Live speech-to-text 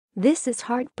This is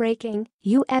heartbreaking.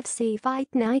 UFC Fight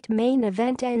Night main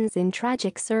event ends in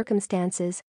tragic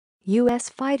circumstances. US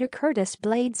fighter Curtis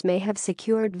Blaydes may have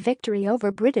secured victory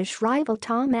over British rival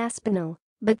Tom Aspinall,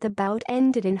 but the bout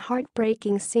ended in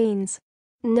heartbreaking scenes.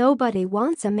 Nobody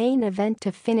wants a main event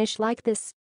to finish like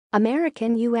this.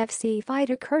 American UFC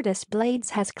fighter Curtis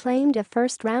Blaydes has claimed a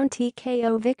first-round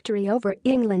TKO victory over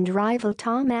England rival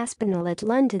Tom Aspinall at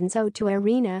London's O2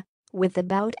 Arena, with the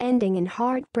bout ending in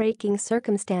heartbreaking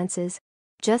circumstances.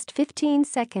 Just 15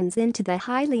 seconds into the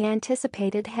highly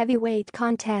anticipated heavyweight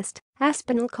contest,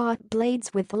 Aspinall caught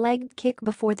Blaydes with a leg kick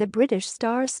before the British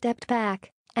star stepped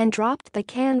back and dropped the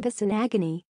canvas in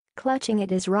agony, clutching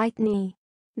at his right knee.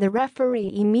 The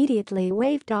referee immediately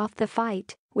waved off the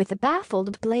fight, with the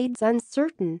baffled Blaydes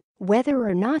uncertain whether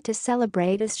or not to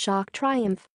celebrate his shock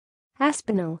triumph.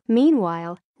 Aspinall,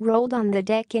 meanwhile, rolled on the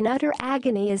deck in utter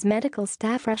agony as medical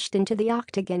staff rushed into the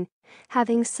octagon,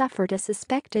 having suffered a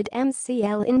suspected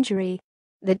MCL injury.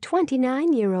 The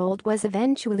 29-year-old was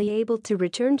eventually able to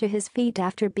return to his feet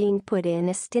after being put in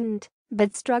a stint,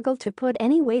 but struggled to put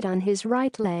any weight on his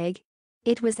right leg.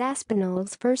 It was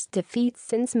Aspinall's first defeat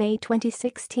since May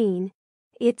 2016.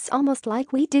 "It's almost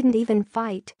like we didn't even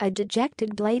fight," a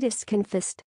dejected Blaydes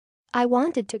confessed. "I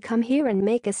wanted to come here and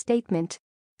make a statement.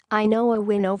 I know a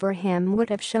win over him would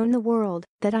have shown the world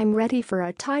that I'm ready for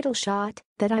a title shot,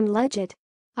 that I'm legit.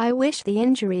 I wish the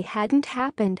injury hadn't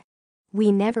happened.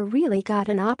 We never really got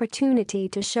an opportunity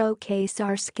to showcase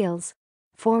our skills."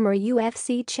 Former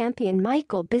UFC champion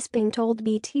Michael Bisping told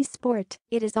BT Sport,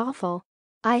 "It is awful.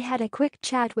 I had a quick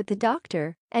chat with the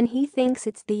doctor, and he thinks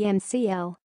it's the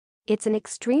MCL. It's an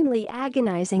extremely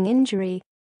agonizing injury.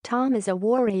 Tom is a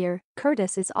warrior,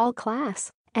 Curtis is all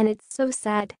class, and it's so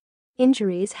sad.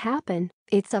 Injuries happen,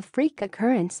 it's a freak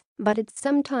occurrence, but it's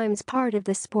sometimes part of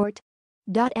the sport."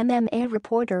 MMA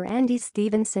reporter Andy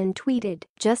Stevenson tweeted,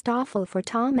 "Just awful for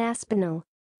Tom Aspinall.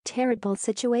 Terrible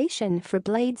situation for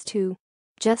Blaydes too.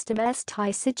 Just a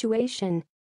mess-tie situation."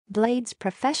 Blaydes'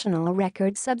 professional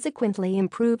record subsequently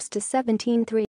improves to 17-3.